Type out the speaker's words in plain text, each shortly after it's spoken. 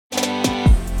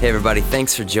Hey everybody,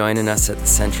 thanks for joining us at the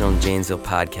Central and Janesville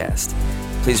podcast.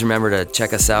 Please remember to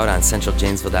check us out on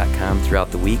centraljanesville.com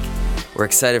throughout the week. We're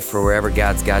excited for wherever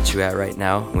God's got you at right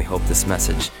now, and we hope this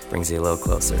message brings you a little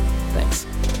closer. Thanks.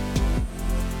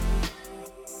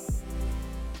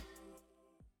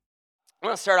 I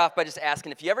want to start off by just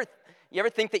asking if you ever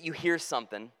think that you hear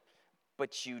something,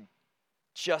 but you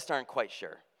just aren't quite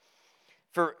sure.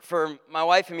 For my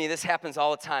wife and me, this happens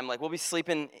all the time. Like, we'll be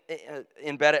sleeping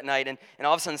in bed at night, and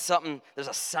all of a sudden there's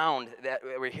a sound that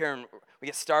we're hearing. We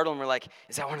get startled, and we're like,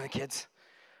 is that one of the kids?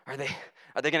 Are they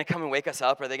going to come and wake us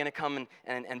up? Are they going to come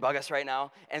and bug us right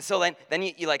now? And so then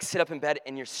you like sit up in bed,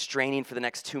 and you're straining for the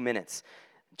next 2 minutes,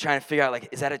 trying to figure out, like,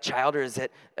 is that a child or is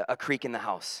it a creak in the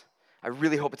house? I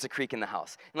really hope it's a creak in the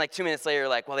house. And like 2 minutes later, you're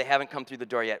like, well, they haven't come through the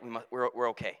door yet. We're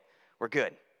okay. We're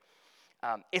good.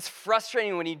 It's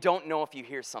frustrating when you don't know if you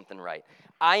hear something right.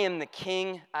 I am the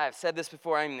king, I've said this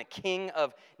before, I'm the king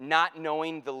of not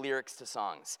knowing the lyrics to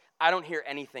songs. I don't hear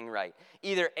anything right.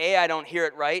 Either A, I don't hear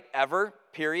it right ever,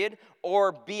 period,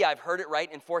 or B, I've heard it right,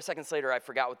 and 4 seconds later, I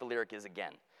forgot what the lyric is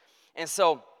again. And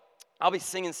so I'll be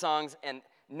singing songs and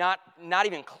not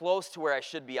even close to where I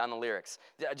should be on the lyrics.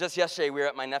 Just yesterday, we were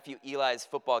at my nephew Eli's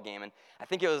football game, and I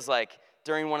think it was like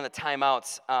during one of the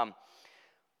timeouts,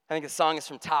 I think the song is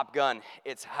from Top Gun.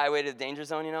 It's Highway to the Danger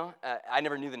Zone, you know? I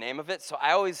never knew the name of it, so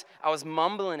I was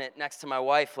mumbling it next to my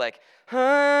wife, like,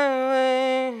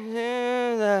 Highway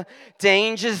to the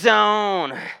Danger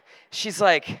Zone. She's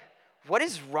like, what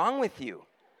is wrong with you?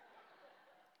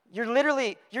 You're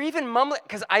even mumbling,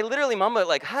 because I literally mumble it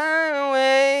like,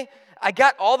 highway. I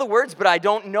got all the words, but I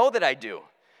don't know that I do.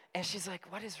 And she's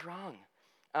like, what is wrong?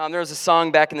 There was a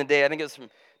song back in the day, I think it was from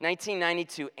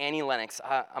 1992, Annie Lennox.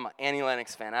 I'm an Annie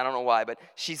Lennox fan. I don't know why, but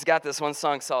she's got this one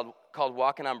song called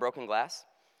Walking on Broken Glass.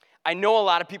 I know a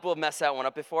lot of people have messed that one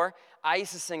up before. I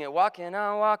used to sing it, walking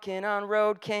on,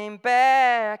 road came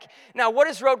back. Now, what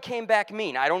does road came back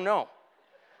mean? I don't know.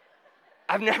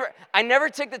 I never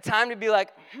took the time to be like,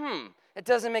 it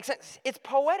doesn't make sense. It's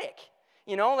poetic.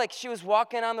 You know, like she was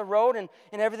walking on the road and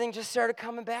everything just started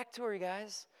coming back to her, you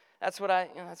guys. That's what I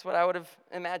would have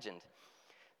imagined.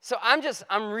 So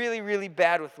I'm really, really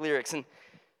bad with lyrics. And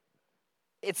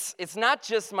it's not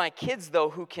just my kids, though,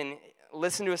 who can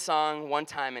listen to a song one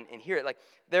time and hear it. Like,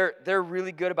 they're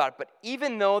really good about it. But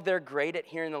even though they're great at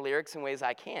hearing the lyrics in ways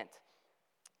I can't,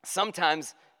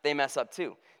 sometimes they mess up,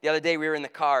 too. The other day, we were in the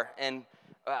car, and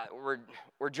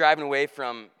we're driving away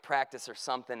from practice or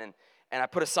something, and I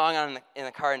put a song on in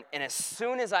the car, and as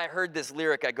soon as I heard this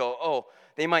lyric, I go, oh,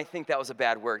 they might think that was a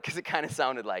bad word, because it kind of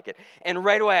sounded like it. And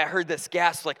right away, I heard this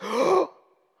gasp, like, oh!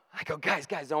 I go, guys,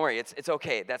 don't worry, it's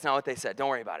okay. That's not what they said. Don't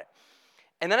worry about it.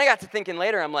 And then I got to thinking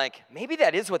later, I'm like, maybe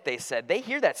that is what they said. They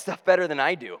hear that stuff better than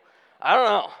I do. I don't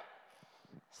know.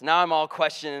 So now I'm all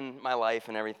questioning my life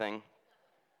and everything.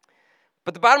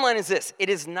 But the bottom line is this. It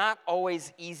is not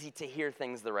always easy to hear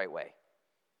things the right way.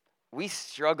 We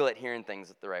struggle at hearing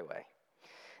things the right way.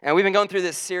 And we've been going through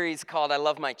this series called I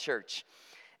Love My Church.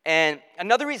 And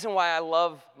another reason why I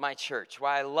love my church,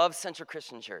 why I love Central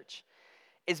Christian Church,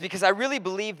 is because I really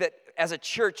believe that as a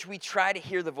church, we try to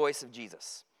hear the voice of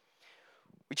Jesus.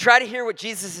 We try to hear what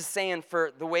Jesus is saying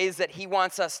for the ways that he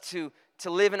wants us to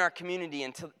live in our community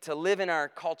and to live in our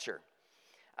culture.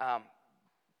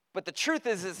 But the truth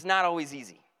is, it's not always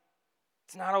easy.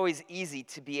 It's not always easy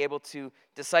to be able to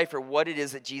decipher what it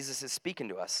is that Jesus is speaking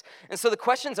to us. And so the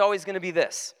question's always going to be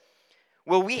this.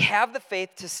 Will we have the faith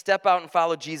to step out and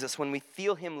follow Jesus when we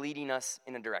feel him leading us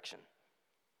in a direction?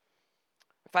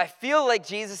 If I feel like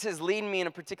Jesus is leading me in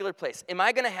a particular place, am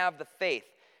I going to have the faith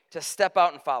to step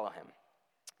out and follow him?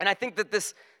 And I think that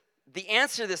the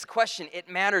answer to this question, it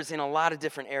matters in a lot of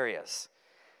different areas.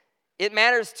 It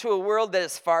matters to a world that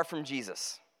is far from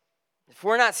Jesus. If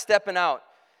we're not stepping out,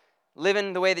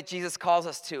 living the way that Jesus calls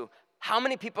us to, how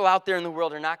many people out there in the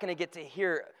world are not going to get to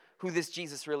hear who this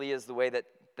Jesus really is the way that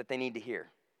they need to hear?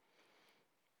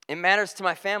 It matters to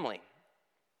my family.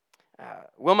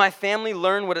 Will my family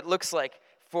learn what it looks like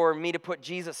for me to put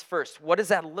Jesus first? What does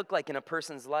that look like in a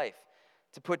person's life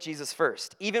to put Jesus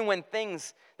first? Even when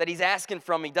things that he's asking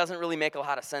from me doesn't really make a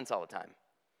lot of sense all the time.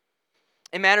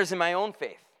 It matters in my own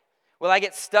faith. Will I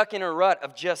get stuck in a rut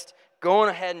of just going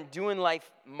ahead and doing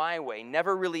life my way,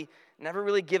 never really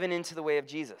giving into the way of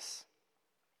Jesus?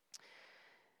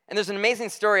 And there's an amazing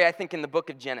story, I think, in the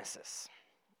book of Genesis.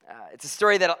 It's a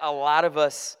story that a lot of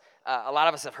us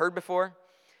have heard before.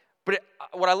 But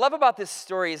what I love about this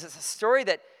story is it's a story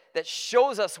that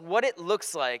shows us what it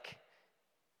looks like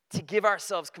to give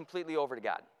ourselves completely over to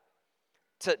God,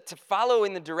 to follow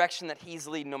in the direction that he's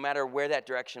leading, no matter where that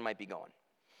direction might be going.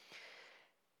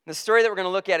 The story that we're going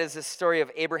to look at is this story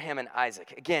of Abraham and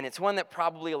Isaac. Again, it's one that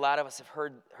probably a lot of us have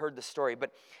heard the story,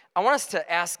 but I want us to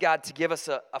ask God to give us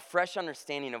a fresh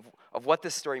understanding of what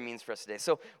this story means for us today.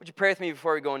 So would you pray with me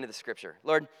before we go into the scripture?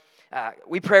 Lord,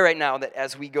 we pray right now that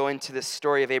as we go into this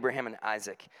story of Abraham and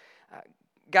Isaac,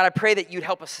 God, I pray that you'd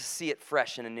help us to see it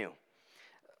fresh and anew.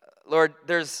 Lord,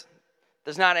 there's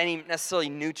not any necessarily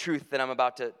new truth that I'm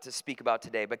about to speak about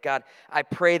today, but God, I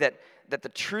pray that the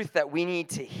truth that we need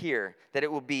to hear, that it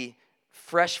will be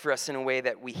fresh for us in a way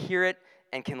that we hear it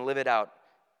and can live it out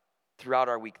throughout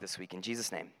our week this week. In Jesus'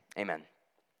 name, amen.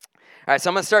 All right, so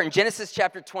I'm going to start in Genesis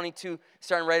chapter 22,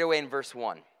 starting right away in verse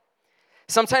 1.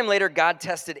 Sometime later, God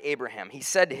tested Abraham. He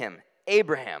said to him,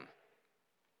 "Abraham."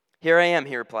 "Here I am,"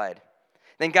 he replied.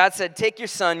 Then God said, "Take your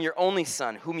son, your only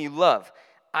son, whom you love,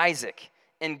 Isaac,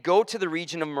 and go to the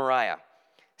region of Moriah.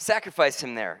 Sacrifice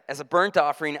him there as a burnt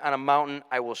offering on a mountain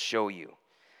I will show you."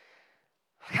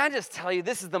 Can I just tell you,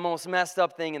 this is the most messed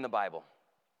up thing in the Bible.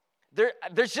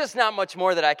 There's just not much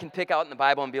more that I can pick out in the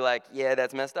Bible and be like, yeah,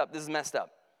 that's messed up. This is messed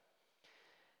up.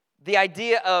 The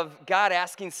idea of God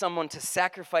asking someone to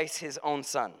sacrifice his own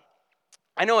son.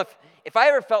 I know if I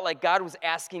ever felt like God was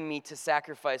asking me to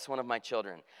sacrifice one of my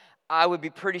children, I would be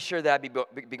pretty sure that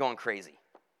I'd be going crazy.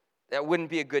 That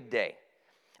wouldn't be a good day.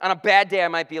 On a bad day, I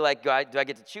might be like, do I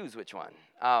get to choose which one?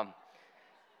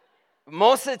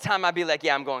 Most of the time, I'd be like,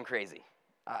 yeah, I'm going crazy.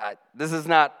 This is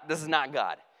not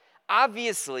God.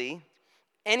 Obviously,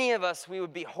 any of us, we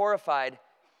would be horrified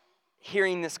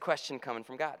hearing this question coming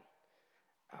from God.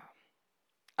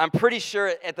 I'm pretty sure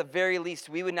at the very least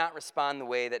we would not respond the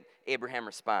way that Abraham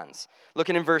responds.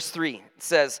 Looking in verse 3, it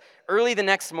says, "Early the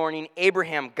next morning,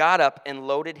 Abraham got up and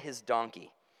loaded his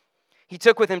donkey. He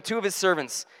took with him 2 of his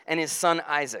servants and his son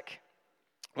Isaac.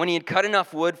 When he had cut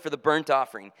enough wood for the burnt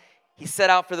offering, he set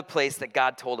out for the place that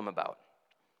God told him about."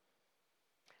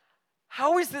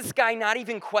 How is this guy not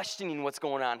even questioning what's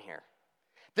going on here?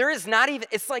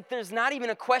 It's like there's not even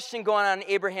a question going on in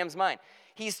Abraham's mind.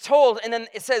 He's told, and then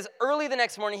it says early the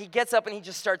next morning, he gets up and he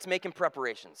just starts making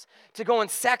preparations to go and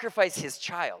sacrifice his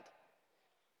child.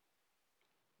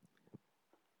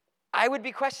 I would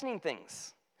be questioning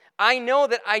things. I know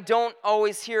that I don't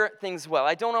always hear things well.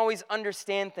 I don't always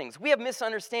understand things. We have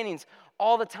misunderstandings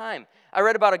all the time. I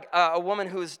read about a woman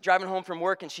who was driving home from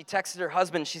work, and she texted her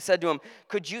husband. She said to him,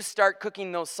 "Could you start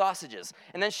cooking those sausages?"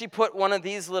 And then she put one of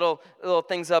these little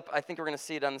things up. I think we're going to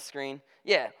see it on the screen.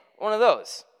 Yeah, one of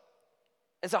those.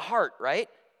 It's a heart, right?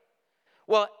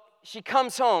 Well, she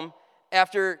comes home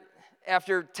after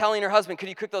telling her husband, "Could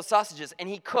you cook those sausages?" And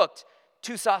he cooked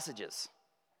 2 sausages.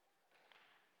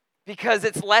 Because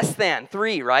it's less than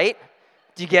 3, right?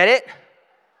 Do you get it?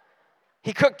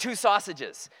 He cooked 2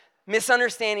 sausages.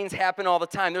 Misunderstandings happen all the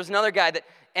time. There's another guy that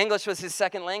English was his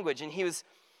second language, and he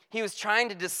was trying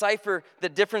to decipher the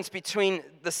difference between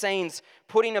the sayings,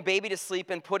 putting a baby to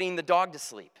sleep and putting the dog to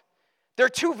sleep. They're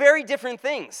 2 very different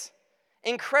things,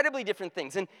 incredibly different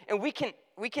things. And we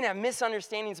can have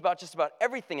misunderstandings about just about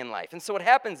everything in life. And so what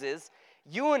happens is,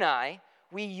 you and I,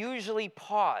 we usually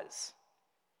pause.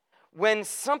 When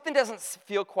something doesn't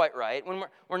feel quite right, when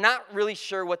we're not really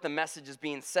sure what the message is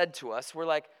being said to us, we're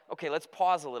like, okay, let's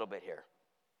pause a little bit here.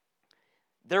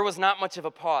 There was not much of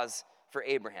a pause for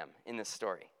Abraham in this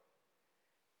story.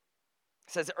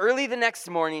 It says, early the next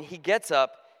morning, he gets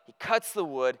up, he cuts the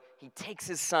wood, he takes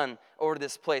his son over to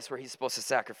this place where he's supposed to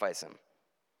sacrifice him.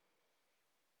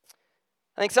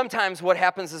 I think sometimes what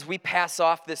happens is we pass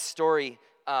off this story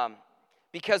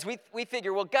because we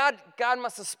figure, well, God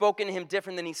must have spoken to him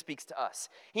different than he speaks to us.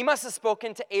 He must have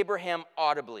spoken to Abraham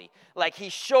audibly. Like he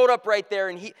showed up right there,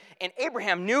 and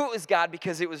Abraham knew it was God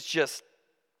because it was just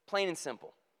plain and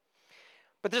simple.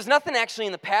 But there's nothing actually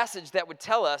in the passage that would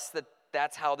tell us that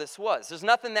that's how this was. There's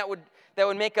nothing that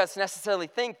would make us necessarily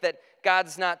think that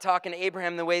God's not talking to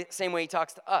Abraham the same way he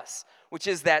talks to us, which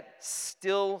is that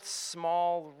still,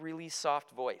 small, really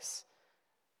soft voice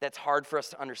that's hard for us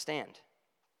to understand.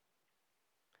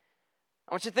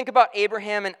 I want you to think about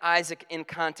Abraham and Isaac in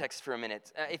context for a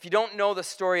minute. If you don't know the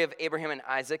story of Abraham and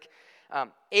Isaac,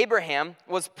 Abraham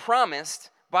was promised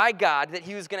by God that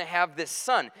he was going to have this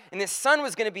son. And this son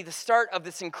was going to be the start of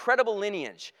this incredible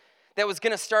lineage that was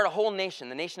going to start a whole nation,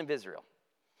 the nation of Israel.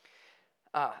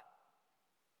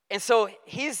 And so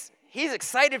he's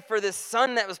excited for this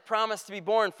son that was promised to be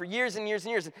born for years and years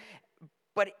and years.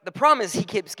 But the problem is he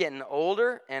keeps getting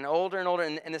older and older and older,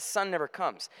 and the son never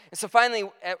comes. And so finally,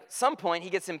 at some point, he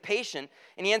gets impatient,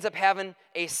 and he ends up having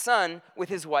a son with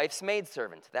his wife's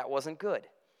maidservant. That wasn't good.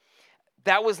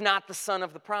 That was not the son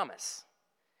of the promise.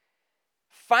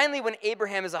 Finally, when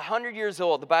Abraham is 100 years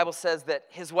old, the Bible says that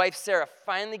his wife Sarah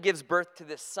finally gives birth to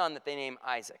this son that they name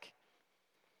Isaac.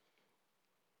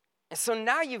 And so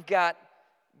now you've got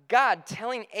God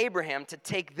telling Abraham to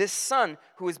take this son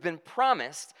who has been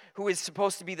promised, who is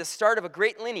supposed to be the start of a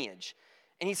great lineage,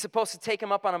 and he's supposed to take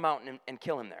him up on a mountain and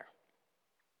kill him there.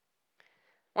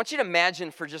 I want you to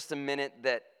imagine for just a minute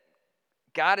that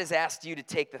God has asked you to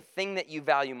take the thing that you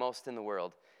value most in the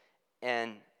world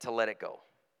and to let it go.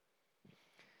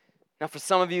 Now, for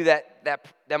some of you, that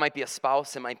might be a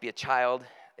spouse, it might be a child,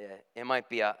 it might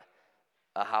be a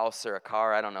house or a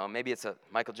car, I don't know. Maybe it's a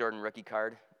Michael Jordan rookie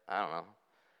card, I don't know.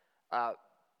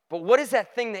 But what is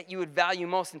that thing that you would value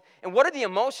most? And what are the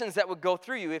emotions that would go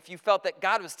through you if you felt that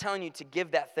God was telling you to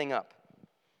give that thing up?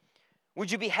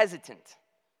 Would you be hesitant?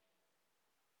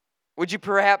 Would you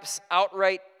perhaps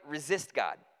outright resist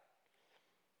God?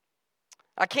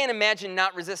 I can't imagine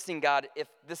not resisting God if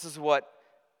this is what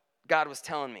God was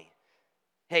telling me.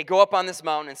 Hey, go up on this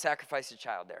mountain and sacrifice your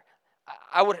child there.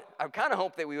 I would kind of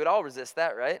hope that we would all resist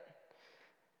that, right?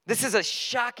 This is a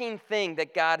shocking thing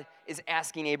that God is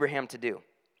asking Abraham to do.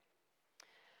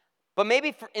 But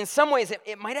maybe in some ways,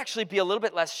 it might actually be a little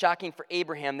bit less shocking for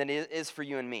Abraham than it is for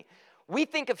you and me. We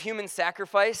think of human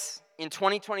sacrifice in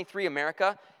 2023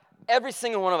 America. Every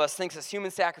single one of us thinks of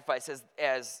human sacrifice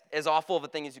as awful of a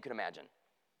thing as you could imagine.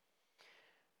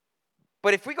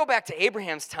 But if we go back to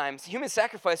Abraham's times, human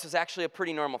sacrifice was actually a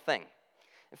pretty normal thing.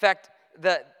 In fact,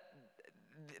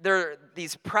 there are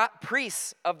these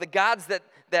priests of the gods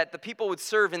that the people would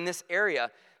serve in this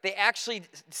area. They actually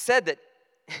said that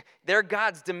their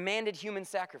gods demanded human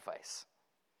sacrifice.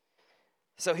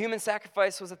 So human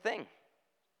sacrifice was a thing.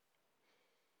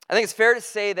 I think it's fair to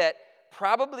say that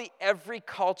probably every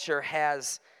culture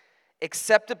has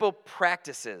acceptable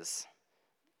practices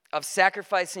of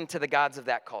sacrificing to the gods of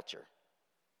that culture.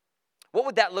 What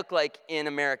would that look like in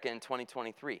America in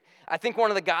 2023? I think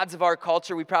one of the gods of our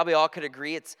culture, we probably all could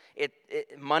agree, it's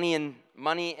money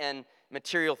and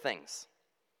material things.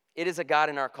 It is a god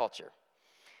in our culture.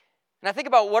 And I think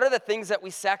about what are the things that we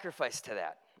sacrifice to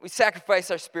that. We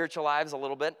sacrifice our spiritual lives a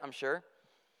little bit, I'm sure.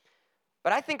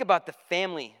 But I think about the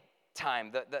family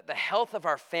time, the health of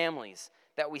our families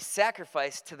that we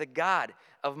sacrifice to the god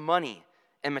of money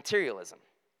and materialism.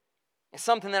 It's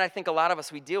something that I think a lot of us,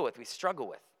 we deal with, we struggle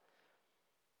with.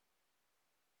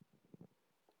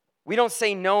 We don't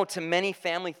say no to many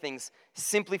family things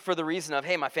simply for the reason of,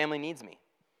 hey, my family needs me.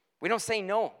 We don't say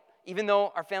no, even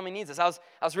though our family needs us.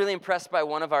 I was really impressed by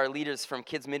one of our leaders from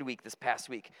Kids Midweek this past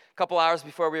week. A couple hours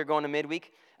before we were going to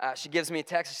Midweek, she gives me a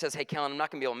text. She says, hey, Kellen, I'm not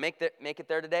going to be able to make it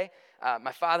there today.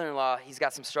 My father-in-law, he's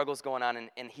got some struggles going on,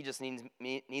 and he just needs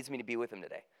me to be with him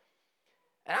today.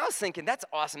 And I was thinking, that's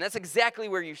awesome. That's exactly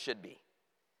where you should be.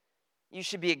 You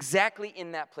should be exactly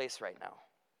in that place right now.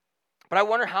 But I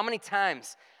wonder how many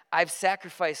times I've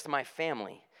sacrificed my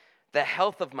family, the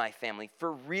health of my family,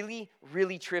 for really,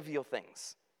 really trivial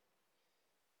things.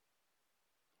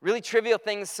 Really trivial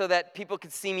things so that people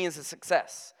could see me as a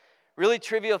success. Really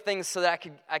trivial things so that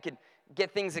I could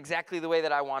get things exactly the way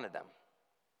that I wanted them.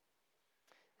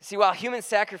 See, while human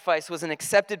sacrifice was an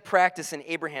accepted practice in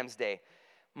Abraham's day,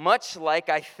 much like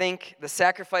I think the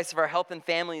sacrifice of our health and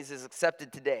families is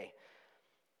accepted today,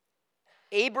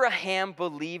 Abraham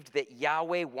believed that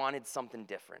Yahweh wanted something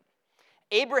different.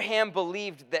 Abraham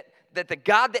believed that the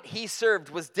God that he served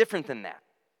was different than that.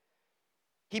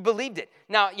 He believed it.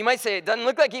 Now, you might say it doesn't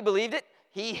look like he believed it.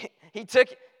 He took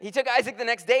Isaac the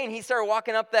next day and he started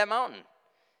walking up that mountain.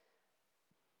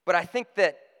 But I think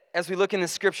that as we look in the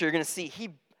scripture, you're going to see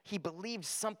he believed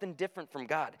something different from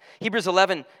God. Hebrews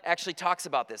 11 actually talks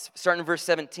about this, starting in verse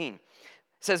 17. It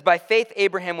says, by faith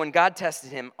Abraham, when God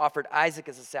tested him, offered Isaac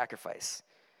as a sacrifice.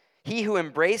 He who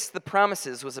embraced the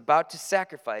promises was about to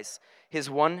sacrifice his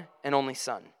one and only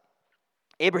son.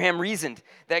 Abraham reasoned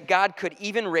that God could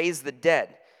even raise the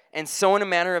dead, and so in a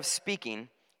manner of speaking,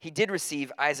 he did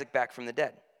receive Isaac back from the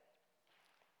dead.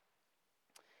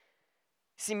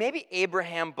 See, maybe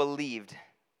Abraham believed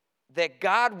that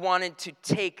God wanted to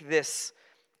take this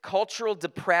cultural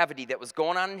depravity that was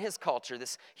going on in his culture,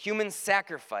 this human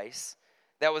sacrifice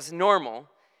that was normal.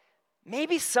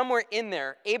 Maybe somewhere in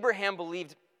there, Abraham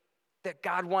believed that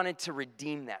God wanted to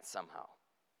redeem that somehow.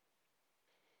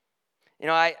 You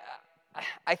know,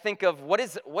 I think of what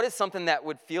is something that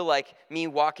would feel like me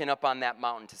walking up on that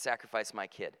mountain to sacrifice my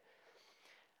kid.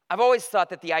 I've always thought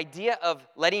that the idea of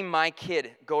letting my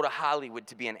kid go to Hollywood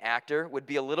to be an actor would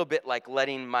be a little bit like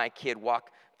letting my kid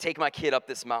take my kid up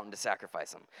this mountain to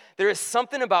sacrifice him. There is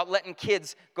something about letting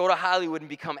kids go to Hollywood and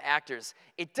become actors.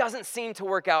 It doesn't seem to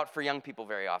work out for young people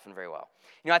very often very well.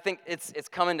 You know, I think it's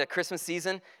coming to Christmas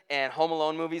season, and Home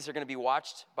Alone movies are going to be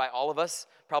watched by all of us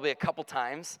probably a couple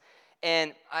times.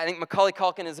 And I think Macaulay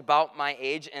Culkin is about my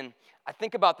age, and I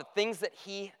think about the things that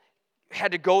he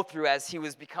had to go through as he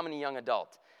was becoming a young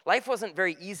adult. Life wasn't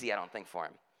very easy, I don't think, for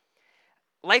him.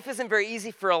 Life isn't very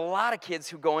easy for a lot of kids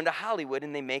who go into Hollywood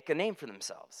and they make a name for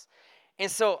themselves. And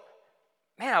so,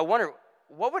 man, I wonder,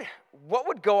 what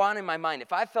would go on in my mind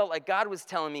if I felt like God was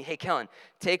telling me, hey, Kellen,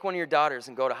 take one of your daughters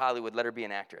and go to Hollywood, let her be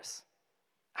an actress.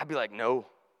 I'd be like, no,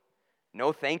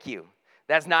 thank you.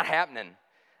 That's not happening.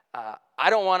 I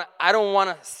don't want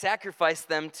to sacrifice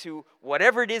them to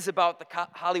whatever it is about the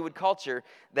Hollywood culture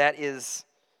that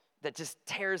just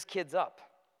tears kids up.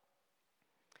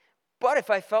 But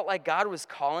if I felt like God was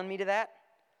calling me to that,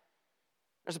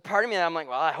 there's a part of me that I'm like,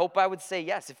 well, I hope I would say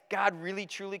yes if God really,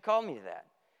 truly called me to that.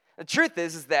 The truth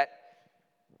is that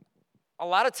a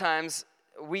lot of times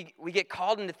we get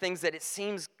called into things that it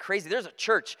seems crazy. There's a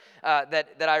church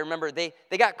that I remember, they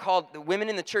got called, the women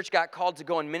in the church got called to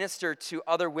go and minister to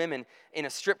other women in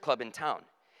a strip club in town.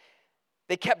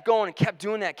 They kept going and kept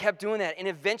doing that, and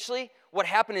eventually what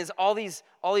happened is all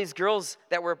these girls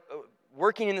that were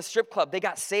working in the strip club, they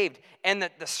got saved, and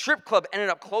the strip club ended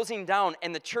up closing down,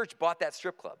 and the church bought that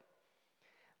strip club.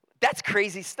 That's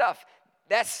crazy stuff.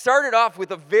 That started off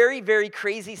with a very, very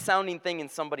crazy sounding thing in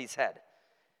somebody's head,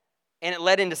 and it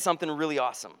led into something really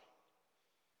awesome.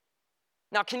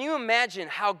 Now, can you imagine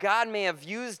how God may have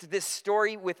used this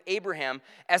story with Abraham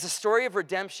as a story of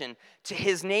redemption to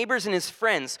his neighbors and his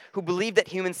friends who believed that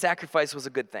human sacrifice was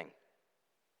a good thing?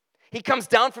 He comes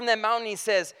down from that mountain and he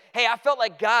says, hey, I felt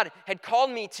like God had called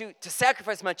me to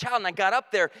sacrifice my child, and I got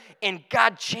up there, and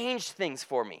God changed things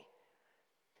for me.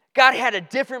 God had a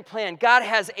different plan. God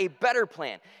has a better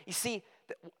plan. You see,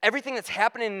 everything that's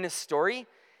happening in this story,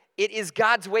 it is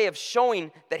God's way of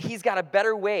showing that he's got a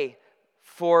better way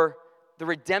for the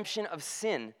redemption of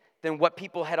sin than what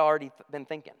people had already been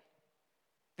thinking.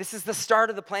 This is the start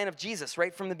of the plan of Jesus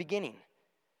right from the beginning.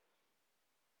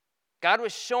 God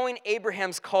was showing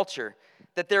Abraham's culture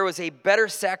that there was a better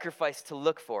sacrifice to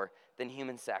look for than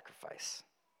human sacrifice.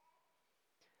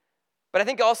 But I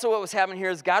think also what was happening here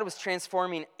is God was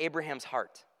transforming Abraham's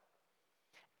heart.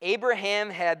 Abraham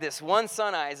had this one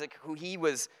son, Isaac, who he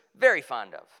was very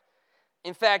fond of.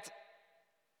 In fact,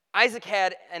 Isaac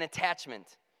had an attachment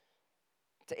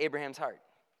to Abraham's heart.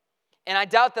 And I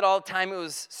doubt that all the time it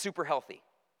was super healthy.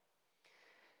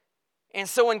 And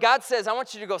so when God says, I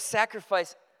want you to go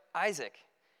sacrifice Isaac,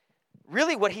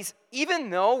 really even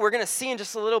though we're going to see in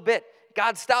just a little bit,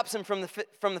 God stops him from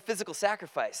the physical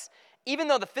sacrifice. Even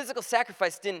though the physical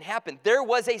sacrifice didn't happen, there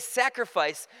was a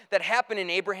sacrifice that happened in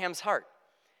Abraham's heart.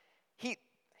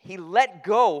 He let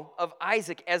go of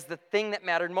Isaac as the thing that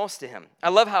mattered most to him. I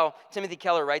love how Timothy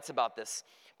Keller writes about this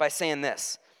by saying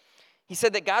this. He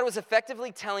said that God was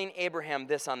effectively telling Abraham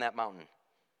this on that mountain.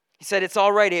 He said, it's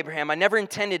all right, Abraham. I never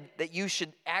intended that you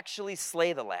should actually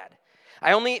slay the lad.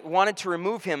 I only wanted to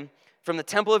remove him from the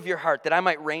temple of your heart that I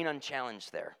might reign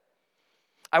unchallenged there.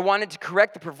 I wanted to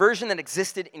correct the perversion that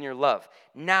existed in your love.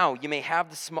 Now you may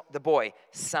have the boy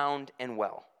sound and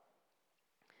well.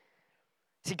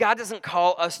 See, God doesn't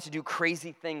call us to do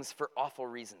crazy things for awful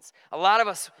reasons. A lot of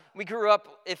us,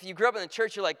 if you grew up in the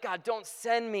church, you're like, God, don't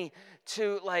send me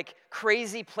to like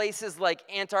crazy places like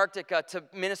Antarctica to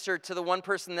minister to the one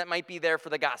person that might be there for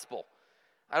the gospel.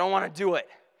 I don't want to do it.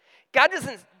 God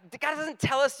doesn't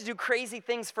tell us to do crazy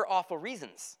things for awful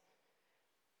reasons.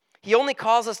 He only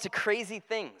calls us to crazy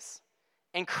things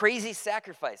and crazy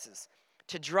sacrifices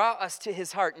to draw us to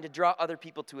his heart and to draw other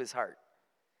people to his heart.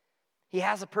 He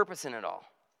has a purpose in it all.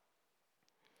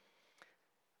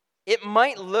 It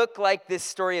might look like this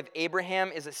story of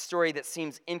Abraham is a story that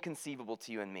seems inconceivable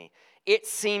to you and me. It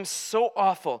seems so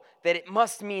awful that it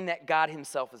must mean that God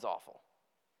himself is awful.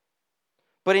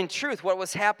 But in truth, what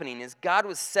was happening is God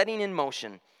was setting in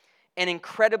motion an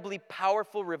incredibly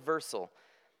powerful reversal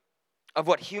of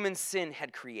what human sin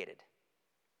had created.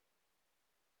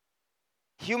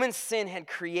 Human sin had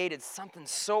created something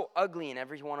so ugly in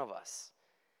every one of us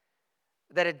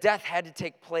that a death had to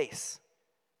take place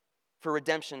for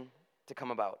redemption to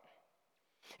come about.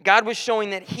 God was showing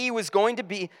that he was going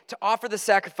to offer the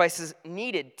sacrifices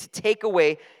needed to take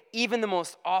away even the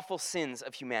most awful sins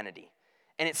of humanity.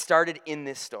 And it started in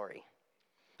this story.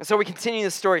 And so we continue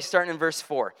the story starting in verse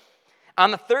 4. On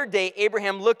the third day,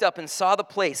 Abraham looked up and saw the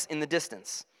place in the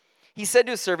distance. He said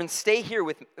to his servants, stay here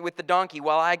with the donkey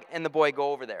while I and the boy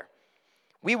go over there.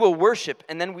 We will worship,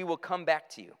 and then we will come back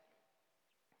to you.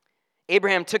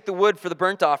 Abraham took the wood for the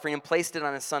burnt offering and placed it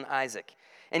on his son Isaac.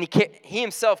 And he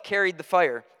himself carried the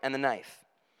fire and the knife.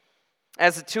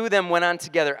 As the two of them went on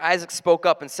together, Isaac spoke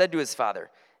up and said to his father,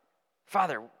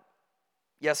 Father,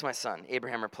 yes, my son,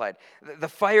 Abraham replied. The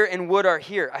fire and wood are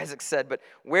here, Isaac said, but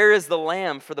where is the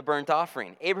lamb for the burnt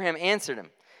offering? Abraham answered him,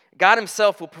 God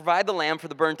himself will provide the lamb for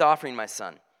the burnt offering, my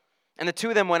son." And the two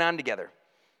of them went on together.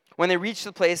 When they reached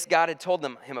the place God had told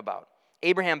him about,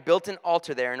 Abraham built an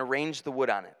altar there and arranged the wood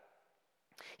on it.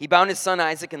 He bound his son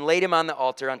Isaac and laid him on the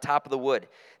altar on top of the wood.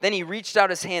 Then he reached out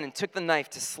his hand and took the knife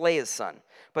to slay his son.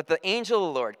 But the angel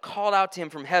of the Lord called out to him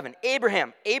from heaven,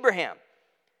 "Abraham, Abraham."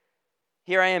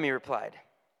 "Here I am," he replied.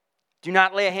 "Do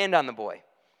not lay a hand on the boy."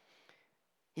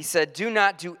 He said, "Do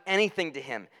not do anything to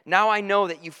him. Now I know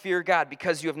that you fear God,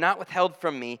 because you have not withheld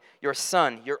from me your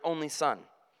son, your only son."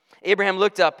 Abraham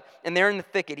looked up, and there in the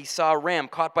thicket he saw a ram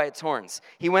caught by its horns.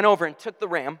 He went over and took the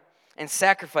ram and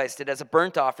sacrificed it as a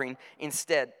burnt offering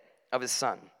instead of his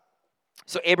son.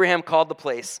 So Abraham called the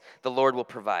place, "The Lord will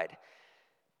provide."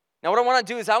 Now what I want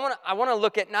to do is I want to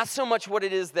look at not so much what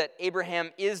it is that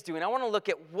Abraham is doing. I want to look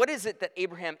at what is it that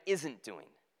Abraham isn't doing.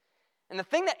 And the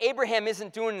thing that Abraham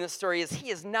isn't doing in this story is he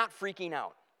is not freaking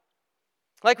out.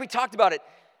 Like we talked about it,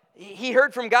 he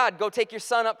heard from God, "Go take your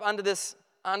son up onto this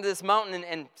mountain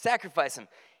and sacrifice him."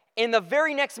 And the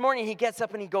very next morning he gets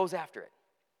up and he goes after it.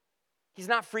 He's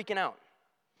not freaking out.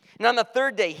 And on the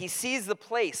third day, he sees the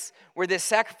place where this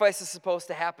sacrifice is supposed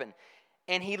to happen.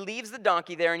 And he leaves the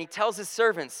donkey there and he tells his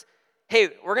servants, "Hey,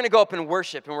 we're going to go up and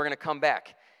worship and we're going to come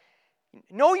back."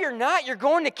 "No, you're not. You're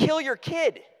going to kill your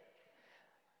kid."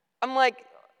 I'm like,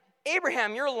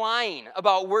 Abraham, you're lying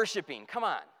about worshiping. Come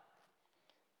on.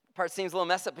 The part seems a little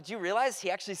messed up, but you realize he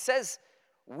actually says,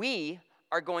 "We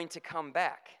are going to come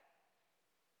back."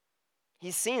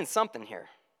 He's seeing something here.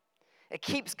 It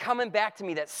keeps coming back to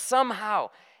me that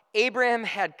somehow Abraham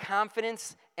had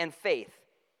confidence and faith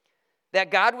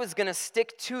that God was going to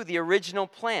stick to the original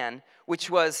plan, which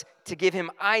was to give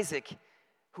him Isaac,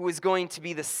 who was going to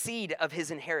be the seed of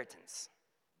his inheritance.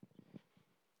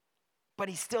 But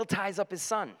he still ties up his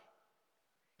son.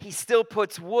 He still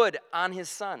puts wood on his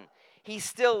son. He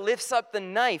still lifts up the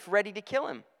knife ready to kill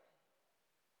him.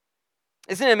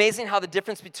 Isn't it amazing how the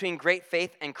difference between great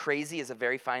faith and crazy is a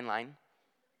very fine line?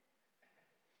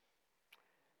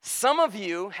 Some of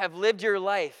you have lived your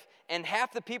life, and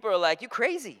half the people are like, "You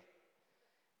crazy."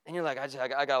 And you're like, I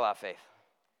got a lot of faith.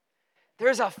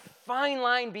 There's a fine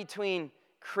line between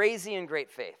crazy and great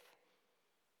faith.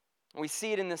 We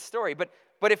see it in this story.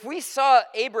 But if we saw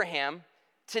Abraham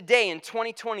today in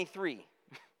 2023,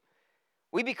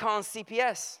 we'd be calling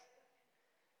CPS.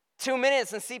 2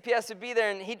 minutes and CPS would be there,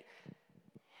 and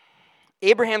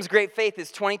Abraham's great faith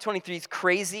is 2023's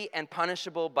crazy and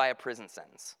punishable by a prison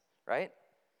sentence, right?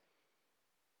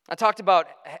 I talked about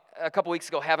a couple weeks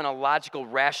ago having a logical,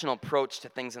 rational approach to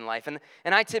things in life, and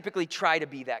I typically try to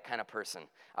be that kind of person.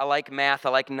 I like math, I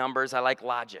like numbers, I like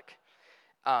logic.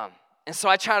 And so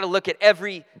I try to look at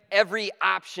every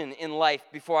option in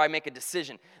life before I make a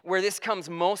decision. Where this comes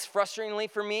most frustratingly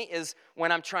for me is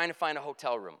when I'm trying to find a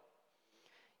hotel room.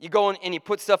 You go in and you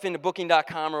put stuff into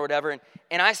booking.com or whatever,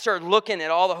 and I start looking at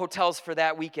all the hotels for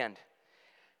that weekend.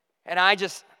 And I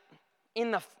just, in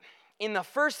the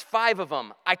first 5 of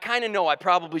them, I kind of know I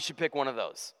probably should pick one of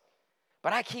those.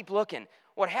 But I keep looking.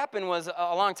 What happened was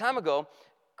a long time ago,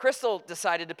 Crystal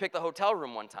decided to pick the hotel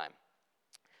room one time.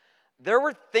 There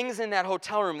were things in that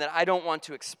hotel room that I don't want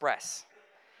to express.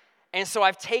 And so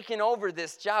I've taken over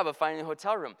this job of finding a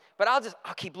hotel room. But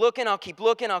I'll keep looking. I'm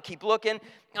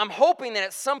hoping that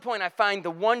at some point I find the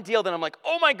one deal that I'm like,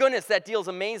 "Oh my goodness, that deal's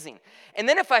amazing." And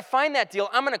then if I find that deal,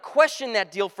 I'm going to question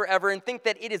that deal forever and think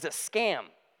that it is a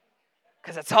scam.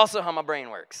 Because that's also how my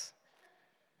brain works.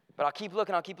 But I'll keep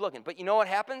looking. But you know what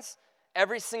happens?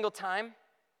 Every single time,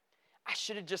 I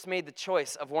should have just made the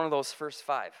choice of one of those first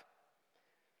 5.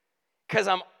 Because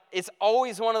it's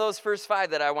always one of those first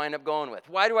 5 that I wind up going with.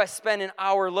 Why do I spend an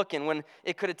hour looking when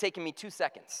it could have taken me 2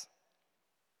 seconds?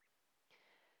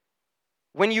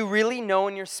 When you really know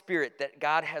in your spirit that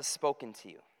God has spoken to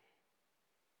you,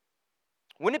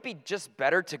 wouldn't it be just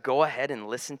better to go ahead and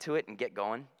listen to it and get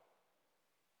going?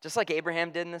 Just like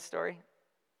Abraham did in this story.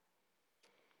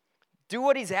 Do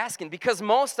what he's asking, because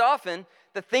most often,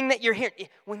 the thing that you're hearing,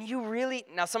 when you really,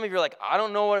 now some of you are like, "I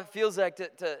don't know what it feels like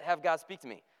to have God speak to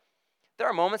me." There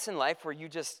are moments in life where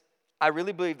I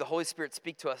really believe the Holy Spirit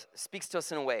speaks to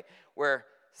us in a way where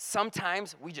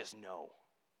sometimes we just know.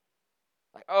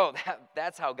 Like, oh,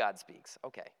 that's how God speaks.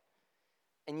 Okay.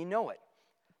 And you know it.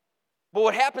 But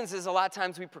what happens is a lot of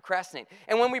times we procrastinate.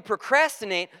 And when we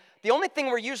procrastinate, the only thing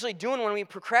we're usually doing when we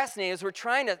procrastinate is we're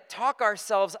trying to talk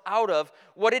ourselves out of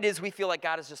what it is we feel like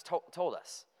God has just told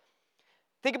us.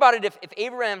 Think about it, if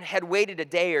Abraham had waited a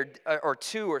day or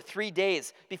 2 or 3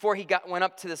 days before he went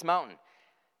up to this mountain,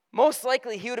 most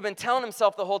likely he would have been telling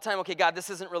himself the whole time, "Okay, God, this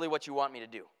isn't really what you want me to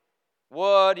do.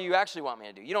 What do you actually want me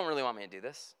to do? You don't really want me to do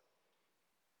this."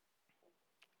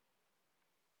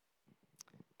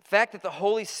 The fact that the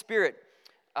Holy Spirit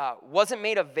wasn't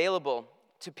made available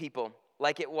to people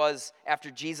like it was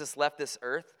after Jesus left this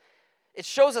earth, it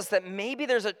shows us that maybe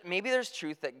there's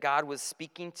truth that God was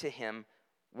speaking to him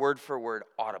word for word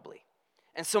audibly.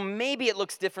 And so maybe it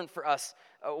looks different for us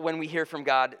when we hear from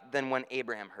God than when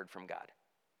Abraham heard from God.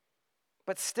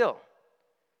 But still,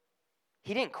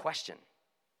 he didn't question.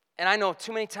 And I know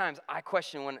too many times I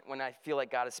question when I feel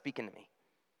like God is speaking to me.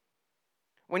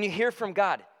 When you hear from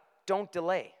God, don't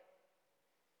delay.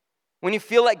 When you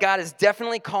feel like God is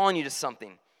definitely calling you to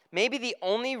something, maybe the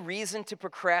only reason to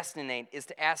procrastinate is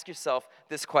to ask yourself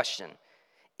this question: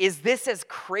 is this as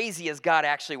crazy as God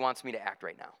actually wants me to act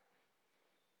right now?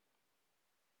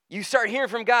 You start hearing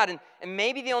from God, and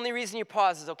maybe the only reason you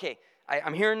pause is, okay,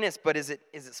 I'm hearing this, but is it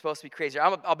supposed to be crazy?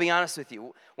 I'll be honest with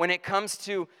you. When it comes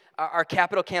to our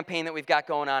capital campaign that we've got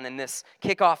going on and this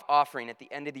kickoff offering at the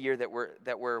end of the year that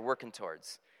we're working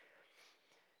towards,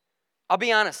 I'll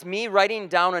be honest, me writing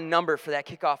down a number for that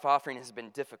kickoff offering has been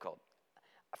difficult.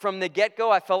 From the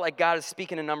get-go, I felt like God is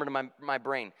speaking a number to my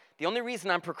brain. The only reason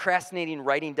I'm procrastinating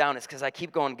writing down is because I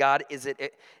keep going, God, is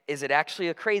it actually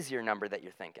a crazier number that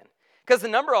you're thinking? Because the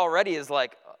number already is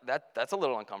like, that's a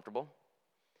little uncomfortable.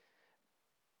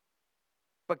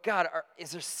 But God,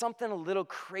 is there something a little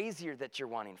crazier that you're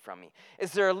wanting from me?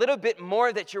 Is there a little bit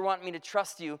more that you're wanting me to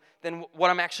trust you than what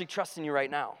I'm actually trusting you right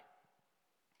now?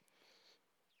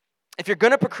 If you're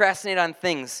going to procrastinate on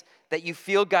things that you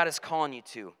feel God is calling you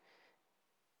to,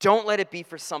 don't let it be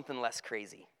for something less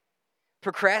crazy.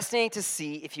 Procrastinate to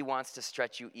see if he wants to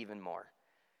stretch you even more.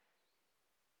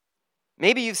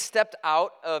 Maybe you've stepped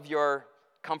out of your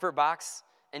comfort box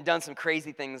and done some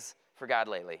crazy things for God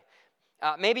lately.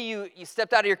 Maybe you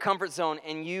stepped out of your comfort zone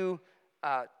and you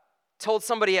told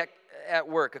somebody at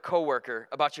work, a coworker,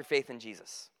 about your faith in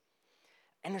Jesus.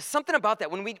 And there's something about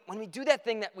that. When we do that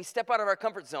thing that we step out of our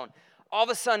comfort zone, all of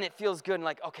a sudden it feels good and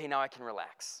like, okay, now I can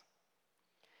relax.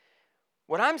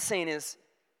 What I'm saying is,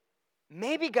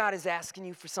 maybe God is asking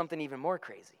you for something even more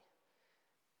crazy.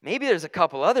 Maybe there's a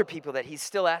couple other people that he's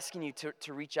still asking you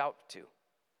to reach out to.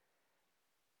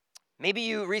 Maybe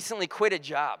you recently quit a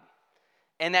job,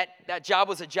 and that job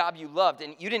was a job you loved,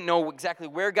 and you didn't know exactly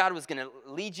where God was going to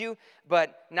lead you,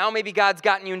 but now maybe God's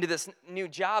gotten you into this new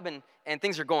job, and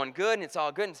things are going good, and it's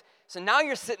all good. And so now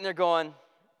you're sitting there going,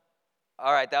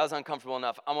 all right, that was uncomfortable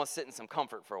enough. I'm going to sit in some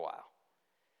comfort for a while.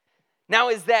 Now,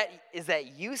 is that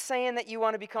you saying that you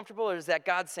want to be comfortable, or is that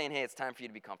God saying, hey, it's time for you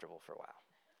to be comfortable for a while?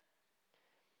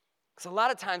 Because a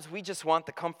lot of times we just want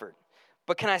the comfort.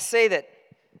 But can I say that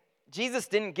Jesus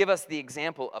didn't give us the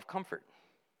example of comfort?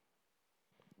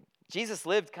 Jesus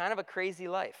lived kind of a crazy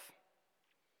life.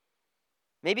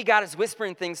 Maybe God is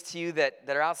whispering things to you that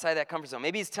are outside that comfort zone.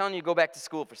 Maybe he's telling you to go back to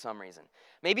school for some reason.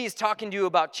 Maybe he's talking to you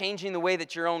about changing the way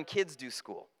that your own kids do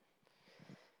school.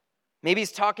 Maybe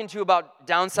he's talking to you about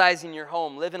downsizing your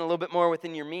home, living a little bit more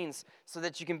within your means so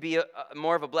that you can be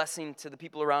more of a blessing to the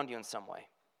people around you in some way.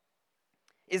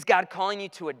 Is God calling you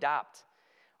to adopt,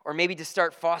 or maybe to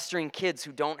start fostering kids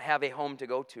who don't have a home to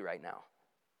go to right now?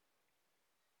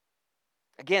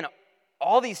 Again,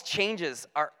 all these changes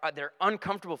they're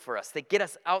uncomfortable for us. They get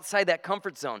us outside that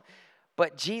comfort zone.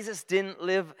 But Jesus didn't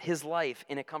live his life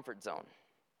in a comfort zone.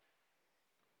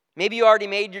 Maybe you already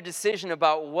made your decision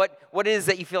about what it is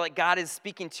that you feel like God is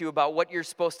speaking to you about, what you're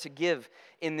supposed to give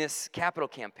in this capital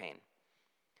campaign.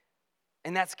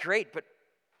 And that's great, but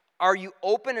are you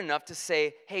open enough to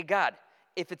say, hey, God,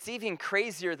 if it's even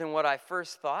crazier than what I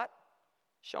first thought,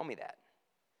 show me that?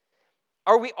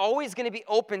 Are we always going to be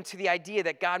open to the idea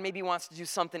that God maybe wants to do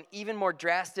something even more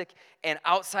drastic and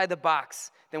outside the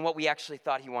box than what we actually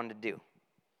thought he wanted to do?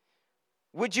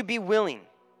 Would you be willing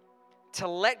to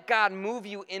let God move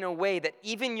you in a way that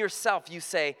even yourself you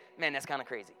say, man, that's kind of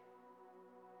crazy.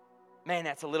 Man,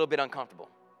 that's a little bit uncomfortable.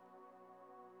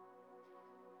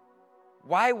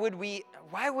 Why would we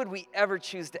ever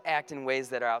choose to act in ways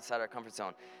that are outside our comfort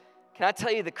zone? Can I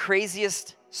tell you the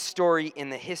craziest story in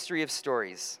the history of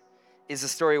stories is the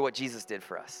story of what Jesus did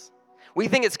for us. We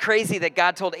think it's crazy that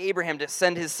God told Abraham to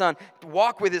send his son, to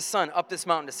walk with his son up this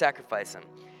mountain to sacrifice him.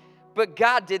 But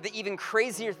God did the even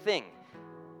crazier thing.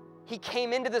 He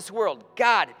came into this world.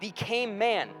 God became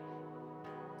man.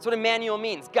 That's what Emmanuel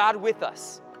means, God with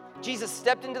us. Jesus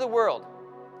stepped into the world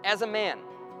as a man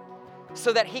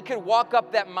so that he could walk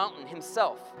up that mountain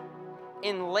himself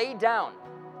and lay down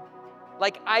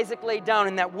like Isaac laid down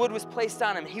and that wood was placed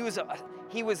on him. He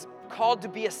was called to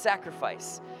be a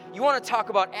sacrifice. You want to talk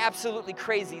about absolutely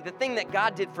crazy. The thing that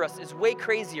God did for us is way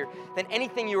crazier than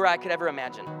anything you or I could ever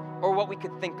imagine or what we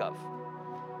could think of.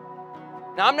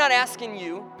 Now, I'm not asking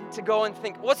you to go and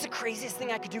think, what's the craziest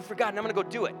thing I could do for God? And I'm going to go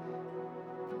do it.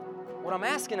 What I'm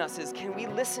asking us is, can we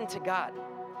listen to God?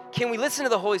 Can we listen to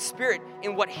the Holy Spirit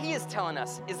in what He is telling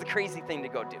us is the crazy thing to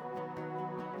go do?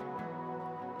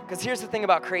 Because here's the thing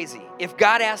about crazy. If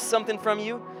God asks something from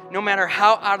you, no matter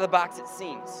how out of the box it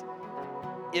seems,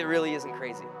 it really isn't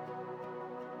crazy.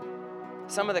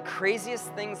 Some of the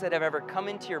craziest things that have ever come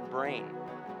into your brain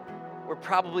were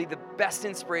probably the best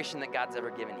inspiration that God's ever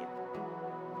given you.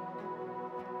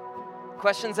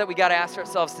 Questions that we got to ask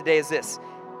ourselves today is this: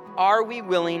 are we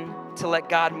willing to let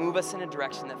God move us in a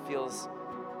direction that feels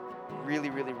really,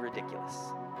 really ridiculous?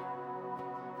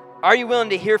 Are you willing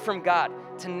to hear from God,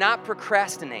 to not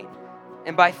procrastinate,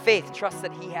 and by faith trust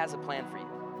that He has a plan for you?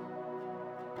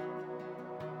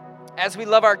 As we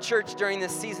love our church during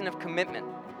this season of commitment,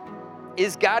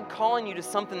 is God calling you to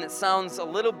something that sounds a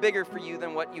little bigger for you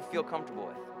than what you feel comfortable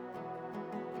with?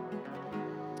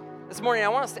 This morning, I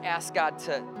want us to ask God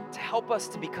to help us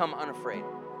to become unafraid.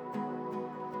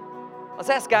 Let's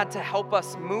ask God to help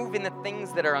us move in the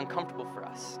things that are uncomfortable for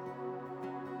us.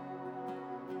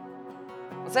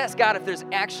 Let's ask God if there's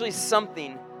actually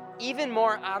something even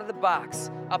more out of the box,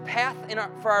 a path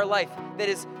for our life that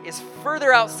is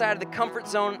further outside of the comfort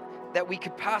zone that we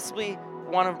could possibly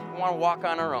want to walk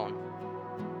on our own.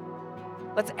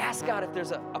 Let's ask God if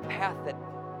there's a path that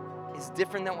is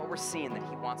different than what we're seeing that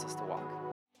He wants us to walk.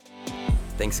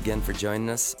 Thanks again for joining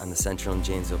us on the Central and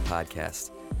Janesville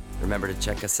podcast. Remember to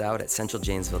check us out at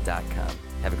centraljanesville.com.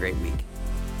 Have a great week.